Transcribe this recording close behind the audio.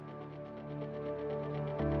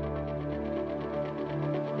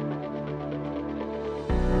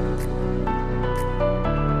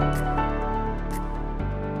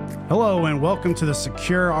Hello and welcome to the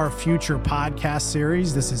Secure Our Future podcast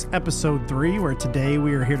series. This is episode 3, where today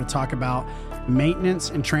we are here to talk about maintenance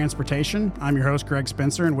and transportation. I'm your host, Greg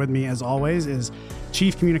Spencer, and with me, as always, is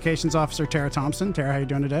Chief Communications Officer Tara Thompson. Tara, how are you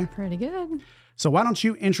doing today? Pretty good. So why don't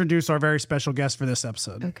you introduce our very special guest for this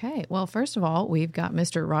episode? Okay. Well, first of all, we've got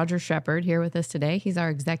Mr. Roger Shepard here with us today. He's our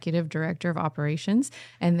Executive Director of Operations.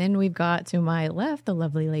 And then we've got to my left, the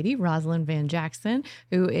lovely lady, Rosalind Van Jackson,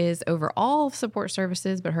 who is over all support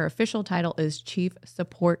services, but her official title is Chief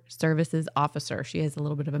Support Services Officer. She has a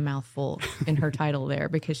little bit of a mouthful in her title there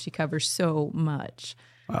because she covers so much.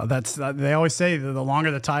 Well, they always say the longer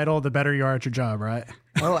the title, the better you are at your job, right?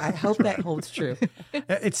 Oh, I hope that holds true.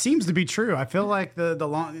 It seems to be true. I feel like the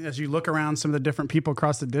long, as you look around some of the different people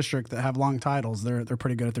across the district that have long titles, they're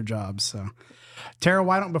pretty good at their jobs. So,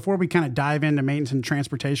 Tara, before we kind of dive into maintenance and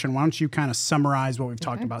transportation, why don't you kind of summarize what we've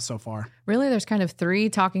talked about so far? Really, there's kind of 3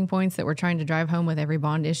 talking points that we're trying to drive home with every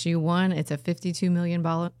bond issue. One, it's a $52 million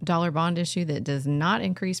bond issue that does not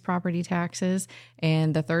increase property taxes.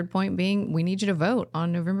 And the third point being, we need you to vote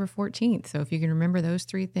on November 14th. So if you can remember those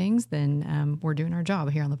 3 things, then we're doing our job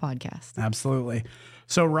here on the podcast. Absolutely.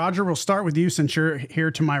 So, Roger, we'll start with you since you're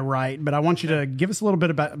here to my right, but I want you to give us a little bit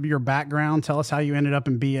about your background. Tell us how you ended up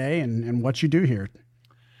in BA and what you do here.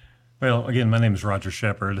 Well, again, my name is Roger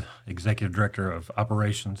Shepard, Executive Director of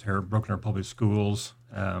Operations here at Broken Arrow Public Schools.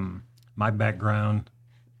 My background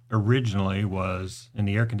originally was in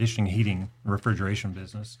the air conditioning, heating, and refrigeration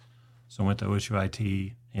business. So I went to OSU IT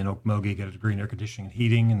in Okmulgee, got a degree in air conditioning and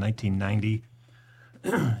heating in 1990.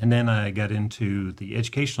 And then I got into the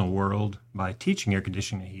educational world by teaching air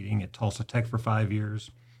conditioning and heating at Tulsa Tech for 5 years,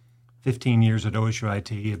 15 years at OSU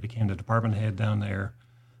IT. I became the department head down there.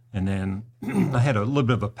 And then I had a little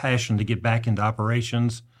bit of a passion to get back into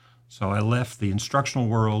operations. So I left the instructional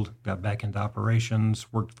world, got back into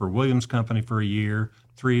operations, worked for Williams Company for a year,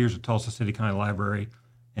 3 years at Tulsa City County Library.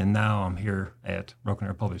 And now I'm here at Broken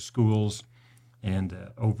Arrow Public Schools and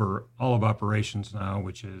over all of operations now,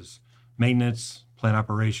 which is maintenance, plant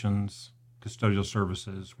operations, custodial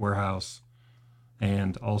services, warehouse,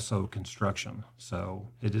 and also construction. So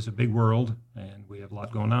it is a big world, and we have a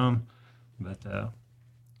lot going on, but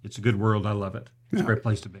it's a good world. I love it. It's a great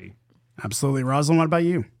place to be. Absolutely. Rosalind, what about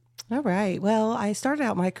you? All right. Well, I started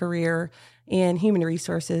out my career in human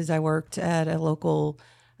resources. I worked at a local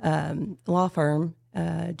law firm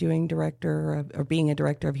being a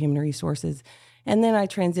director of human resources. And then I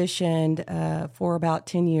transitioned for about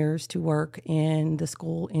 10 years to work in the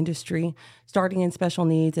school industry, starting in special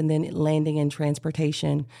needs and then landing in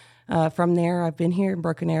transportation. From there, I've been here in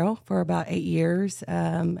Broken Arrow for about 8 years,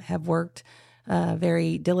 have worked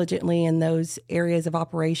very diligently in those areas of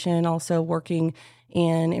operation, also working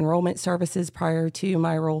in enrollment services prior to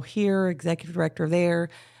my role here, executive director there.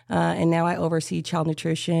 And now I oversee child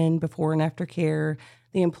nutrition, before and after care,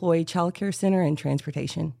 the employee child care center, and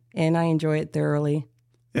transportation. And I enjoy it thoroughly.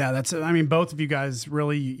 Yeah, both of you guys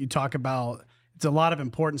really, you talk about, it's a lot of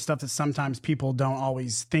important stuff that sometimes people don't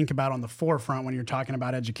always think about on the forefront when you're talking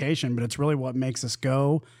about education, but it's really what makes us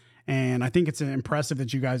go. And I think it's impressive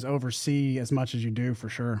that you guys oversee as much as you do, for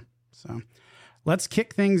sure. So let's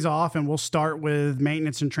kick things off, and we'll start with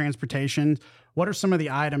maintenance and transportation. What are some of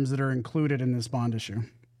the items that are included in this bond issue?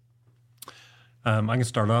 I can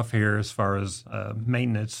start off here as far as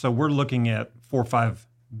maintenance. So we're looking at 4 or 5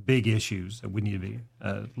 big issues that we need to be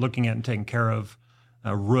looking at and taking care of.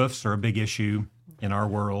 Roofs are a big issue in our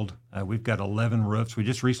world. We've got 11 roofs. We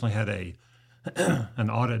just recently had an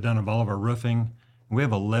audit done of all of our roofing. We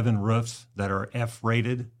have 11 roofs that are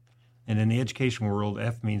F-rated. And in the education world,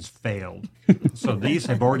 F means failed. So these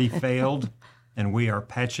have already failed, and we are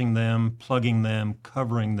patching them, plugging them,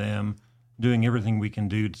 covering them, doing everything we can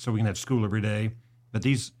do so we can have school every day. But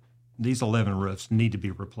these 11 roofs need to be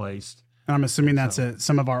replaced. And I'm assuming that's at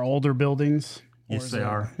some of our older buildings? Yes, they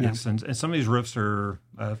are. Yeah. Yes, and some of these roofs are,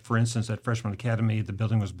 for instance, at Freshman Academy, the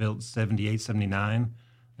building was built 78, 79.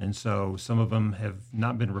 And so some of them have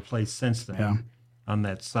not been replaced since then on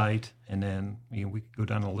that site. And then we could go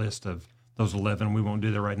down a list of those 11. We won't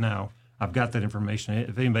do that right now. I've got that information.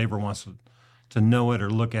 If anybody ever wants to know it or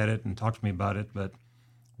look at it and talk to me about it, but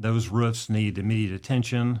those roofs need immediate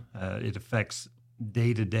attention. It affects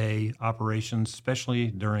day-to-day operations, especially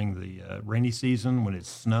during the rainy season when it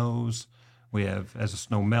snows. We have, as the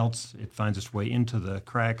snow melts, it finds its way into the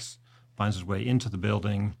cracks, finds its way into the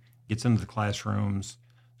building, gets into the classrooms.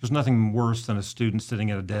 There's nothing worse than a student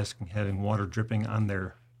sitting at a desk and having water dripping on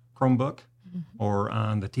their Chromebook or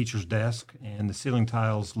on the teacher's desk, and the ceiling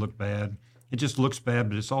tiles look bad. It just looks bad,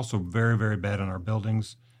 but it's also very, very bad on our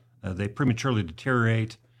buildings. They prematurely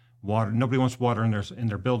deteriorate. water. Nobody wants water in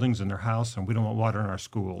their buildings, in their house, and we don't want water in our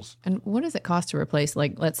schools. And what does it cost to replace,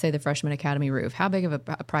 like, let's say the Freshman Academy roof? How big of a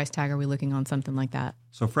price tag are we looking on something like that?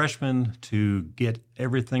 So freshmen, to get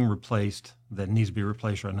everything replaced that needs to be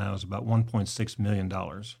replaced right now, is about $1.6 million.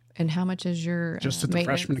 And how much is your Just at the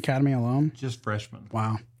maintenance? Freshman Academy alone? Just freshmen.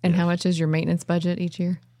 Wow. And how much is your maintenance budget each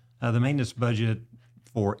year? The maintenance budget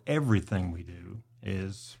for everything we do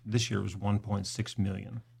is, this year was $1.6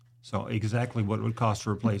 million. So exactly what it would cost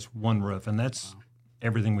to replace one roof. And that's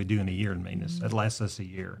everything we do in a year in maintenance. That lasts us a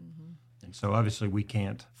year. And so obviously we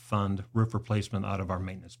can't fund roof replacement out of our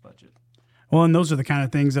maintenance budget. Well, and those are the kind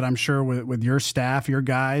of things that I'm sure with your staff, your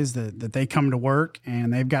guys, that they come to work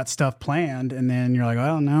and they've got stuff planned, and then you're like,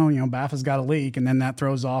 oh no, BAFA's got a leak, and then that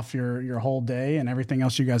throws off your whole day and everything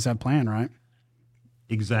else you guys have planned, right?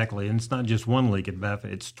 Exactly, and it's not just one leak at BAFA;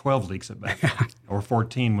 it's 12 leaks at BAFA, or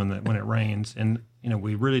 14 when it rains. And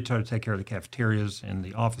we really try to take care of the cafeterias and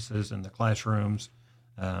the offices and the classrooms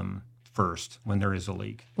first when there is a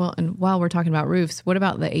leak. Well, and while we're talking about roofs, what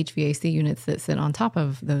about the HVAC units that sit on top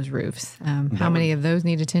of those roofs? How many of those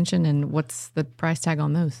need attention, and what's the price tag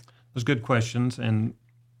on those? Those good questions, and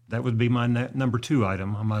that would be my number 2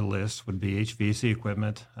 item on my list would be HVAC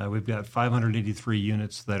equipment. We've got 583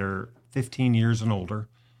 units that are 15 years and older.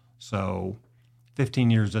 So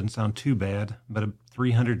 15 years doesn't sound too bad, but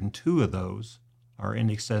 302 of those are in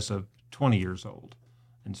excess of 20 years old.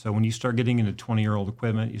 And so when you start getting into 20-year-old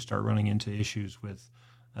equipment, you start running into issues with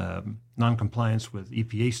noncompliance with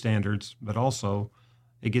EPA standards, but also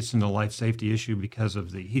it gets into a life safety issue because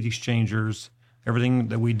of the heat exchangers. Everything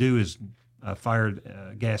that we do is fired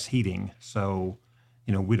gas heating. So,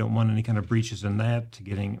 we don't want any kind of breaches in that.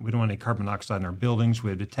 We don't want any carbon dioxide in our buildings. We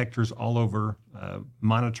have detectors all over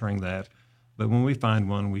monitoring that. But when we find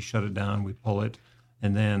one, we shut it down, we pull it,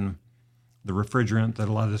 and then the refrigerant that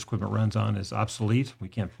a lot of this equipment runs on is obsolete. We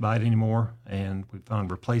can't buy it anymore, and we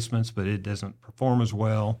found replacements, but it doesn't perform as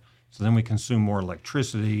well. So then we consume more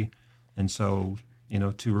electricity. And so,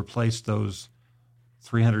 to replace those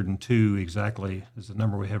 302 exactly is the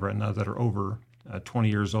number we have right now that are over 20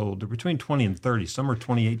 years old. They're between 20 and 30. Some are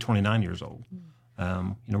 28, 29 years old.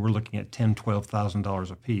 We're looking at $10,000,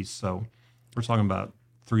 $12,000 a piece. So we're talking about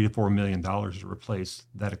 $3 to $4 million to replace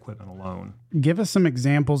that equipment alone. Give us some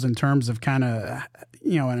examples in terms of kind of,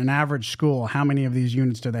 in an average school, how many of these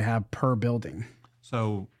units do they have per building?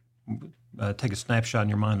 So take a snapshot in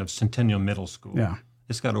your mind of Centennial Middle School. Yeah.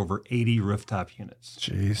 It's got over 80 rooftop units.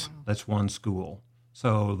 Jeez. That's one school.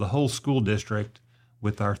 So the whole school district,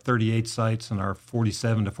 with our 38 sites and our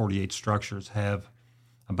 47 to 48 structures, have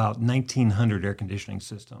about 1,900 air conditioning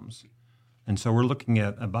systems. And so we're looking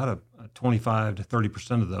at about a 25 to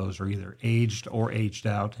 30% of those are either aged or aged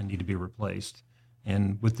out and need to be replaced.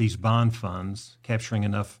 And with these bond funds, capturing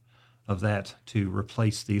enough of that to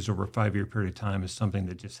replace these over a 5-year period of time is something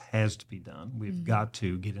that just has to be done. We've got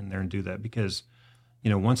to get in there and do that because,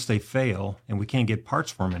 once they fail and we can't get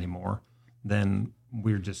parts for them anymore, then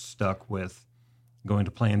we're just stuck with going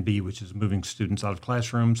to plan B, which is moving students out of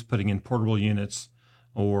classrooms, putting in portable units,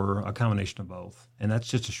 or a combination of both. And that's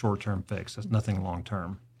just a short-term fix. That's nothing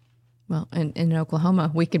long-term. Well, and in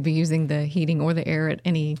Oklahoma, we could be using the heating or the air at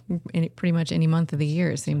any pretty much any month of the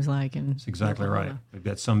year, it seems like. That's exactly right. We've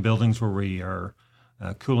got some buildings where we are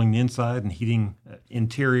cooling the inside and heating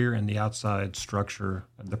interior, and the outside structure,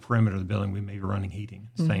 the perimeter of the building, we may be running heating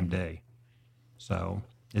the same day. So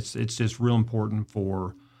it's just real important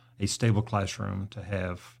for a stable classroom to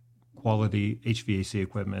have quality HVAC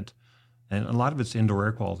equipment. And a lot of it's indoor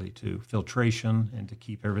air quality too, filtration, and to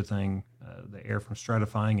keep everything, the air from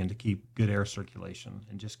stratifying, and to keep good air circulation,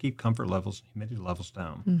 and just keep comfort levels and humidity levels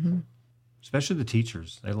down. Mm-hmm. Especially the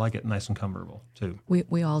teachers. They like it nice and comfortable too.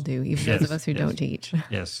 We all do, even those of us who don't teach.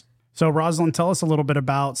 Yes. So Rosalind, tell us a little bit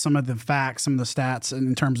about some of the facts, some of the stats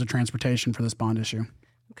in terms of transportation for this bond issue.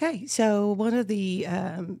 Okay, so one of the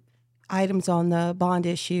items on the bond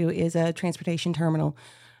issue is a transportation terminal.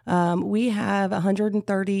 We have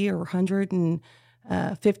 130 or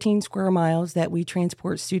 115 square miles that we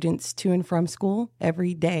transport students to and from school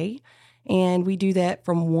every day. And we do that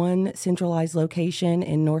from one centralized location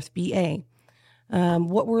in North BA.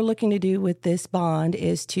 What we're looking to do with this bond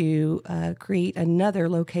is to create another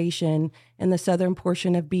location in the southern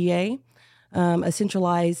portion of BA, a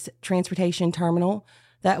centralized transportation terminal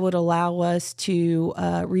that would allow us to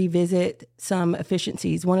revisit some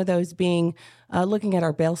efficiencies. One of those being looking at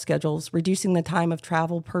our bail schedules, reducing the time of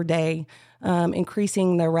travel per day,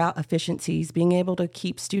 increasing the route efficiencies, being able to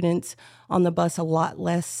keep students on the bus a lot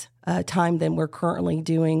less time than we're currently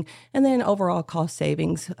doing, and then overall cost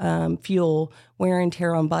savings, fuel, wear and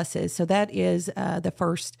tear on buses. So that is the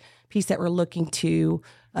first piece that we're looking to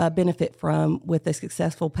benefit from with the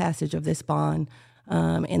successful passage of this bond.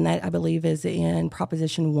 And that, I believe, is in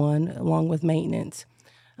Proposition 1, along with maintenance.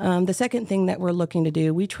 The second thing that we're looking to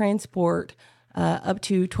do, we transport up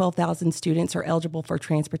to 12,000 students are eligible for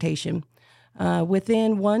transportation.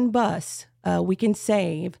 Within one bus, we can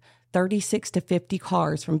save 36 to 50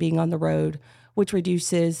 cars from being on the road, which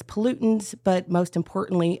reduces pollutants, but most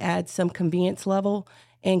importantly, adds some convenience level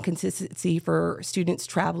and consistency for students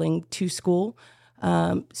traveling to school.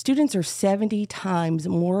 Students are 70 times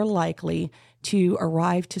more likely to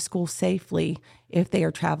arrive to school safely if they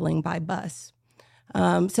are traveling by bus.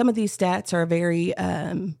 Some of these stats are very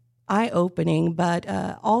eye-opening, but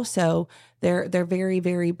also they're very,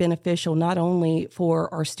 very beneficial, not only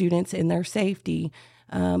for our students and their safety,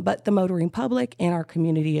 but the motoring public and our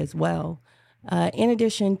community as well. In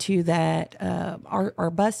addition to that,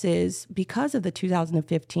 our buses, because of the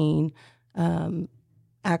 2015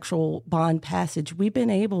 actual bond passage, we've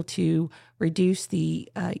been able to reduce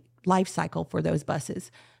the life cycle for those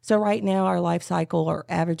buses. So right now, our life cycle, or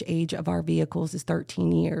average age of our vehicles is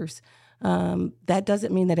 13 years. That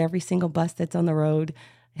doesn't mean that every single bus that's on the road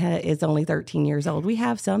is only 13 years old. We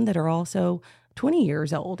have some that are also 20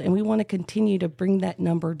 years old, and we want to continue to bring that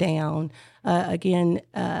number down,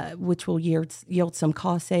 which will yield some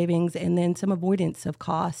cost savings and then some avoidance of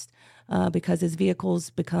cost, because as vehicles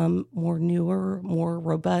become more newer, more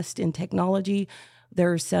robust in technology,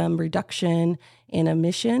 there's some reduction in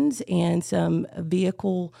emissions and some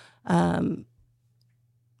vehicle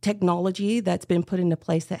technology that's been put into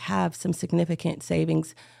place that have some significant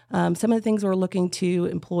savings. Some of the things we're looking to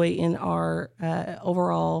employ in our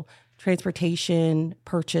overall transportation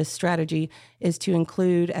purchase strategy is to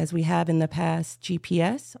include, as we have in the past,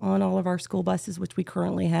 GPS on all of our school buses, which we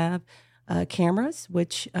currently have, cameras,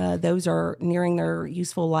 which those are nearing their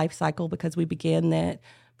useful life cycle because we began that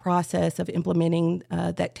process of implementing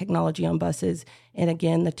that technology on buses. And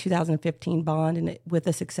again, the 2015 bond, and with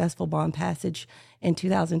a successful bond passage in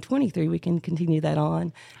 2023, we can continue that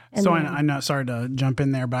on. And so I know, sorry to jump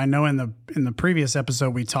in there, but I know in the previous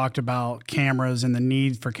episode we talked about cameras and the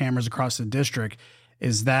need for cameras across the district.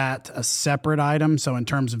 Is that a separate item? So in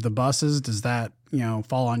terms of the buses, does that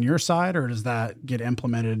fall on your side, or does that get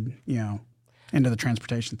implemented into the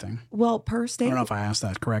transportation thing? Well, per state, I don't know if I asked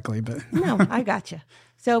that correctly, but no, I got you.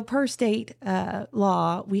 So per state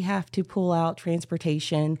law, we have to pull out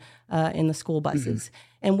transportation in the school buses. Mm-hmm.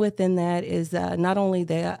 And within that is not only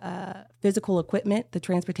the physical equipment, the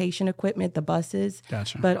transportation equipment, the buses,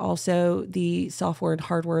 Gotcha. But also the software and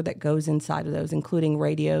hardware that goes inside of those, including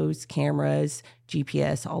radios, cameras,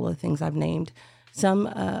 GPS, all the things I've named. Some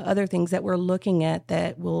other things that we're looking at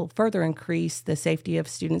that will further increase the safety of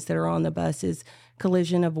students that are on the bus is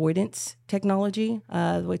collision avoidance technology,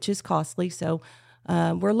 which is costly. So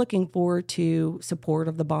we're looking forward to support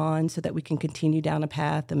of the bond so that we can continue down a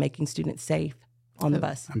path of making students safe on the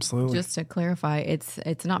bus. Absolutely. Just to clarify,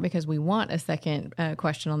 it's not because we want a second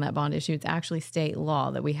question on that bond issue. It's actually state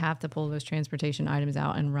law that we have to pull those transportation items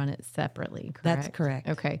out and run it separately, correct? That's correct.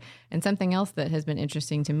 Okay. And something else that has been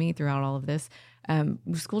interesting to me throughout all of this,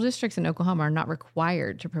 school districts in Oklahoma are not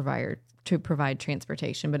required to provide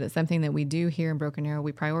transportation, but it's something that we do here in Broken Arrow.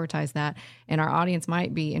 We prioritize that, and our audience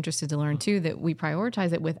might be interested to learn too that we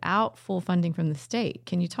prioritize it without full funding from the state.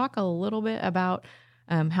 Can you talk a little bit about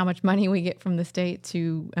how much money we get from the state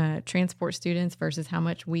to transport students versus how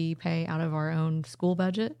much we pay out of our own school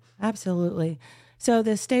budget? Absolutely. So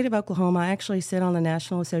the state of Oklahoma, I actually sit on the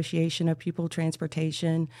National Association of Pupil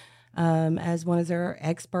Transportation as one of their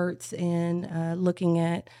experts in looking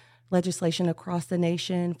at legislation across the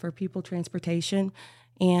nation for pupil transportation.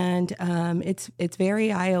 And it's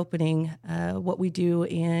very eye-opening what we do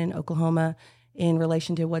in Oklahoma in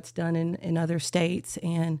relation to what's done in other states.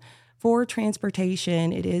 And for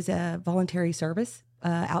transportation, it is a voluntary service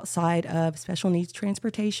outside of special needs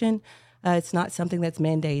transportation. It's not something that's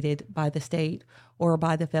mandated by the state or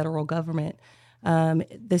by the federal government.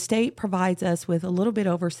 The state provides us with a little bit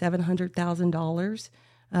over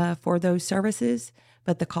 $700,000 for those services,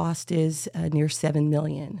 but the cost is near $7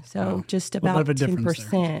 million. So just about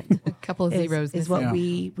 10%. A couple of zeros is what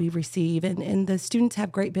we receive, and the students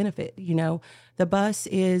have great benefit. The bus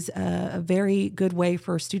is a very good way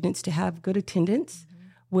for students to have good attendance,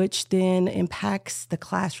 which then impacts the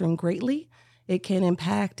classroom greatly. It can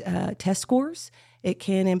impact test scores. It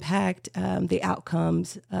can impact the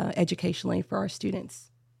outcomes educationally for our students.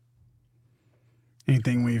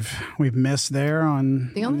 Anything we've missed there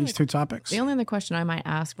on these two topics? The only other question I might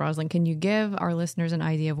ask, Rosalind, can you give our listeners an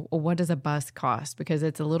idea of what does a bus cost? Because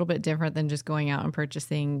it's a little bit different than just going out and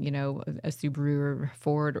purchasing, a Subaru or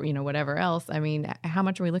Ford or, whatever else. I mean, how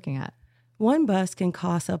much are we looking at? One bus can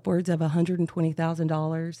cost upwards of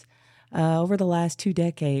 $120,000. Over the last 2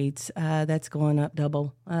 decades, that's going up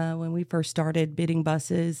double. When we first started bidding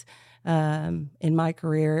buses in my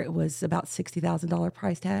career, it was about $60,000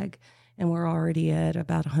 price tag, and we're already at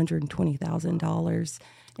about $120,000.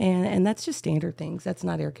 And that's just standard things. That's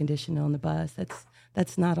not air conditioning on the bus.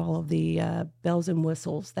 That's not all of the bells and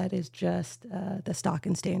whistles. That is just the stock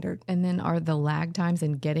and standard. And then are the lag times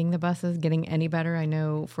in getting the buses getting any better? I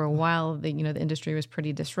know for a while the industry was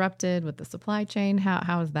pretty disrupted with the supply chain.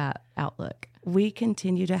 How is that outlook? We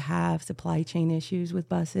continue to have supply chain issues with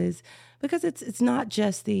buses because it's not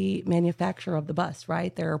just the manufacturer of the bus,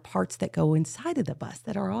 right? There are parts that go inside of the bus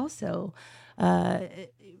that are also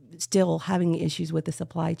still having issues with the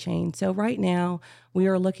supply chain. So right now we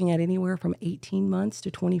are looking at anywhere from 18 months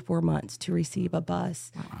to 24 months to receive a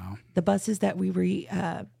bus. Wow. The buses that we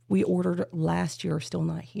ordered last year are still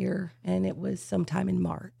not here, and it was sometime in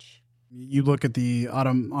March. You look at the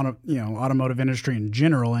automotive industry in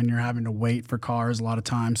general, and you're having to wait for cars a lot of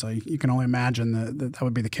times. So you can only imagine that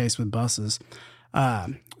would be the case with buses.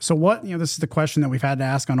 So what, this is the question that we've had to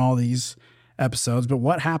ask on all these episodes, but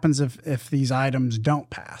what happens if these items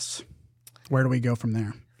don't pass? Where do we go from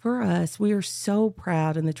there? For us, we are so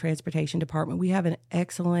proud in the transportation department. We have an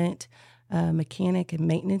excellent mechanic and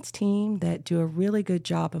maintenance team that do a really good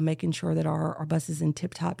job of making sure that our bus is in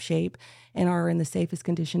tip-top shape and are in the safest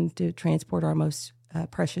condition to transport our most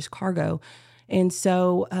precious cargo. And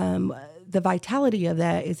so the vitality of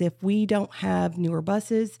that is if we don't have newer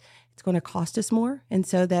buses, it's going to cost us more. And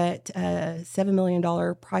so that $7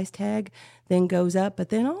 million price tag then goes up. But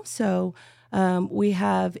then also we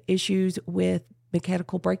have issues with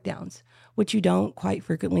mechanical breakdowns, which you don't quite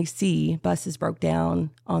frequently see. Buses broke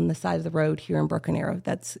down on the side of the road here in Broken Arrow.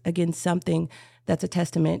 That's, again, something that's a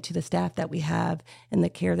testament to the staff that we have and the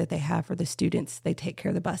care that they have for the students. They take care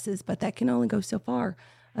of the buses, but that can only go so far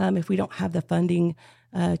if we don't have the funding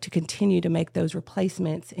to continue to make those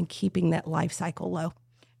replacements and keeping that life cycle low.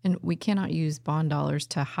 And we cannot use bond dollars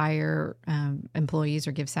to hire employees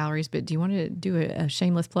or give salaries, but do you want to do a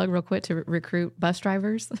shameless plug real quick to recruit bus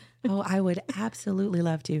drivers? Oh, I would absolutely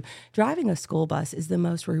love to. Driving a school bus is the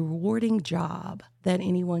most rewarding job that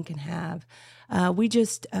anyone can have. We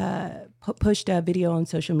just pushed a video on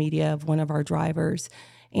social media of one of our drivers,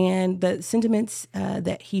 and the sentiments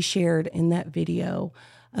that he shared in that video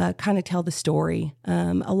kind of tell the story.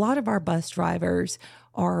 A lot of our bus drivers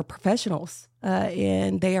are professionals,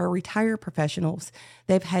 and they are retired professionals.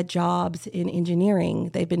 They've had jobs in engineering.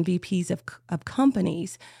 They've been VPs of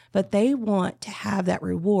companies, but they want to have that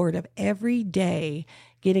reward of every day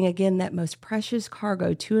getting, again, that most precious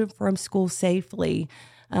cargo to and from school safely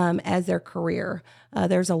as their career.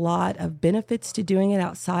 There's a lot of benefits to doing it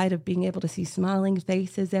outside of being able to see smiling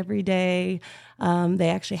faces every day. They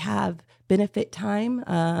actually have benefit time.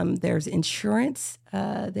 There's insurance.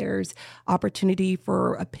 There's opportunity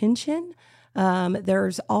for a pension.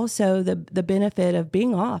 There's also the benefit of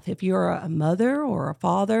being off. If you're a mother or a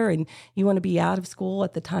father and you want to be out of school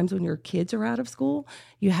at the times when your kids are out of school,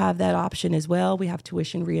 you have that option as well. We have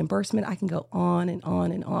tuition reimbursement. I can go on and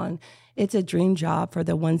on and on. It's a dream job for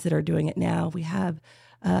the ones that are doing it now. We have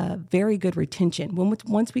very good retention.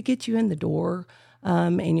 Once we get you in the door,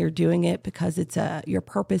 and you're doing it because it's your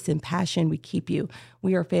purpose and passion, we keep you.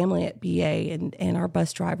 We are family at BA, and our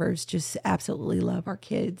bus drivers just absolutely love our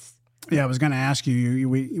kids. Yeah, I was going to ask you.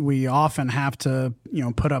 We often have to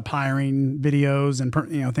put up hiring videos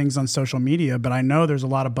and things on social media, but I know there's a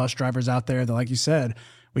lot of bus drivers out there that, like you said,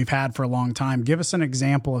 we've had for a long time. Give us an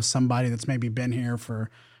example of somebody that's maybe been here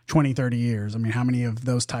for 20, 30 years. I mean, how many of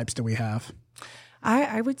those types do we have?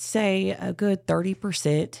 I would say a good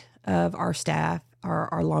 30% of our staff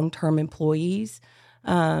are long-term employees.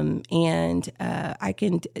 And I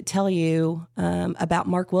can tell you about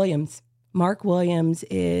Mark Williams. Mark Williams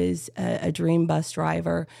is a dream bus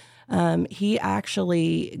driver. He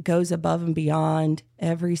actually goes above and beyond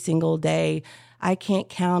every single day. I can't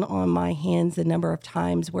count on my hands the number of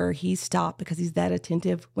times where he's stopped because he's that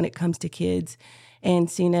attentive when it comes to kids,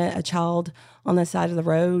 and seen a child on the side of the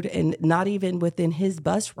road and not even within his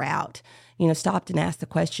bus route, stopped and asked the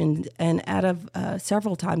question. And out of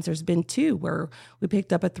several times, there's been 2 where we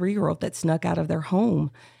picked up a 3-year-old that snuck out of their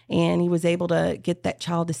home, and he was able to get that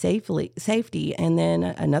child to safety. And then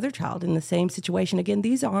another child in the same situation. Again,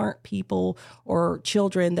 these aren't people or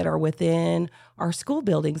children that are within our school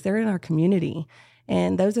buildings. They're in our community.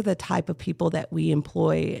 And those are the type of people that we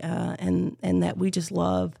employ and that we just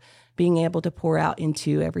love being able to pour out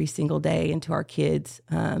into every single day into our kids.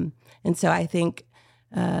 And so I think,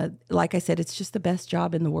 like I said, it's just the best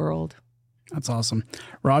job in the world. That's awesome.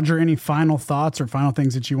 Roger, any final thoughts or final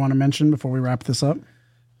things that you want to mention before we wrap this up?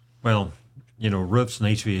 Well, roofs and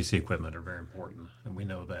HVAC equipment are very important, and we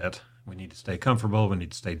know that. We need to stay comfortable. We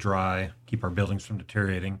need to stay dry, keep our buildings from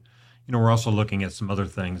deteriorating. We're also looking at some other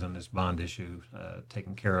things on this bond issue,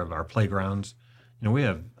 taking care of our playgrounds. We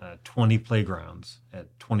have 20 playgrounds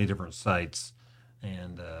at 20 different sites,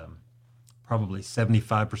 and probably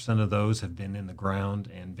 75% of those have been in the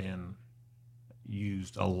ground and been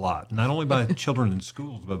used a lot, not only by children in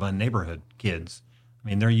schools, but by neighborhood kids.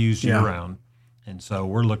 They're used year-round, and so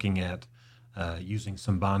we're looking at using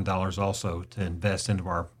some bond dollars also to invest into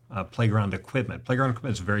our playground equipment. Playground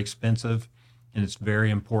equipment is very expensive, and it's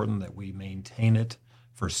very important that we maintain it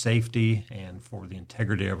for safety and for the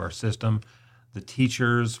integrity of our system. The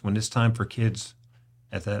teachers, when it's time for kids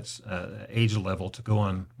at that age level to go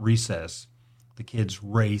on recess, the kids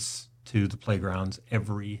race to the playgrounds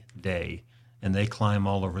every day, and they climb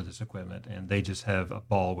all over this equipment, and they just have a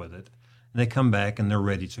ball with it. And they come back, and they're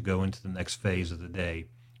ready to go into the next phase of the day.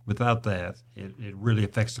 Without that, it really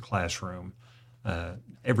affects the classroom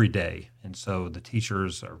every day. And so the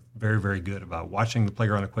teachers are very, very good about watching the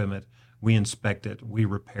playground equipment. We inspect it, we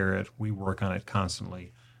repair it, we work on it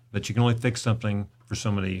constantly. But you can only fix something for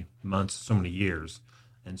so many months, so many years.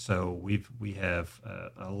 And so we have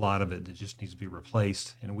a lot of it that just needs to be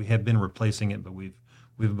replaced. And we have been replacing it, but we've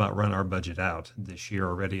about run our budget out this year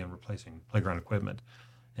already on replacing playground equipment.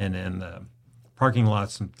 And then parking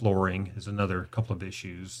lots and flooring is another couple of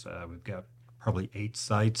issues. We've got probably 8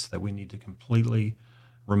 sites that we need to completely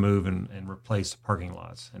remove and replace the parking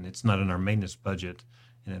lots. And it's not in our maintenance budget.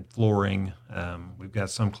 And then flooring, we've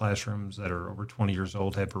got some classrooms that are over 20 years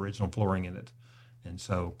old, have original flooring in it. And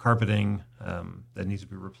so carpeting that needs to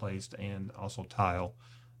be replaced, and also tile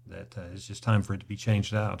that is just time for it to be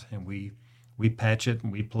changed out. And we patch it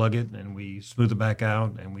and we plug it and we smooth it back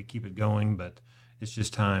out and we keep it going. But it's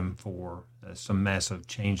just time for some massive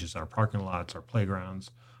changes. Our parking lots, our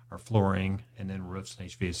playgrounds, our flooring, and then roofs and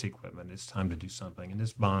HVAC equipment. It's time to do something. And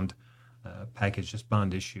this bond package, this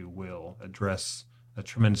bond issue will address a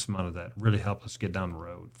tremendous amount of that, really help us get down the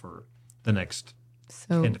road for the next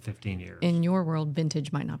 10 to 15 years. In your world,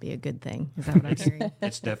 vintage might not be a good thing. Is that what I'm hearing?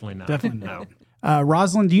 It's definitely not. Definitely no.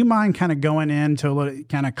 Rosalind, do you mind kind of going into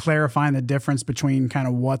kind of clarifying the difference between kind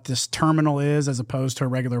of what this terminal is as opposed to a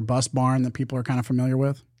regular bus barn that people are kind of familiar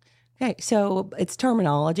with? Okay, so it's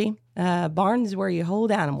terminology. Barn is where you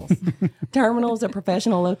hold animals. Terminal is a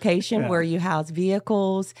professional location where you house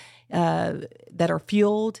vehicles that are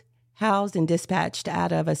fueled, housed, and dispatched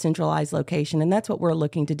out of a centralized location. And that's what we're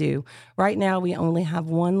looking to do. Right now, we only have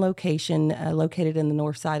one location located in the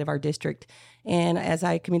north side of our district. And as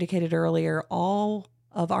I communicated earlier, all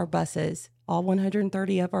of our buses, all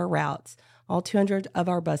 130 of our routes, all 200 of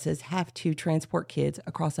our buses have to transport kids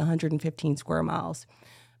across 115 square miles.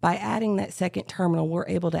 By adding that second terminal, we're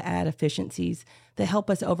able to add efficiencies that help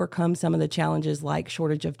us overcome some of the challenges like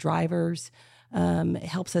shortage of drivers. It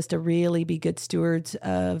helps us to really be good stewards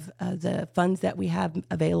of the funds that we have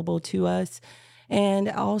available to us, and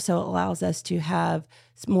also allows us to have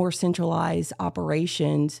more centralized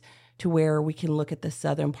operations to where we can look at the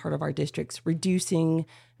southern part of our districts, reducing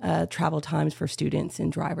travel times for students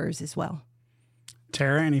and drivers as well.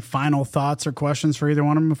 Tara, any final thoughts or questions for either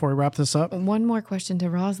one of them before we wrap this up? One more question to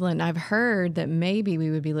Rosalind. I've heard that maybe we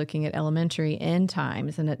would be looking at elementary end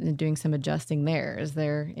times and doing some adjusting there. Is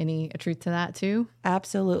there any truth to that too?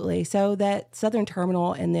 Absolutely. So that southern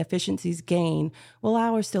terminal and the efficiencies gain will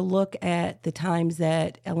allow us to look at the times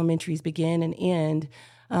that elementaries begin and end,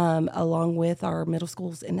 along with our middle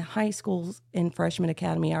schools and high schools and freshman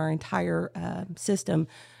academy, our entire system,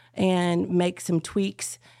 and make some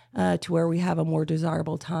tweaks to where we have a more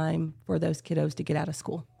desirable time for those kiddos to get out of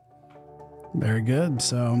school. Very good.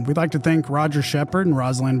 So we'd like to thank Roger Shepard and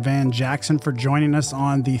Rosalind Van Jackson for joining us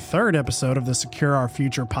on the 3rd episode of the Secure Our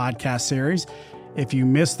Future podcast series. If you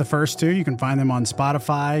missed the first 2, you can find them on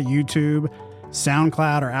Spotify, YouTube,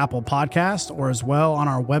 SoundCloud, or Apple Podcast, or as well on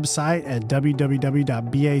our website at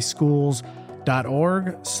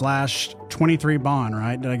www.baschools.org/23bond,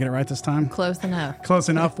 right? Did I get it right this time? Close enough. Close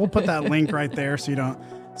enough. We'll put that link right there so you don't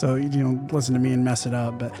listen to me and mess it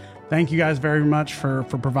up. But thank you guys very much for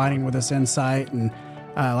providing with us insight. And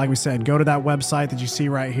like we said, go to that website that you see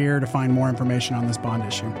right here to find more information on this bond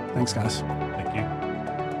issue. Thanks, guys. Thank you.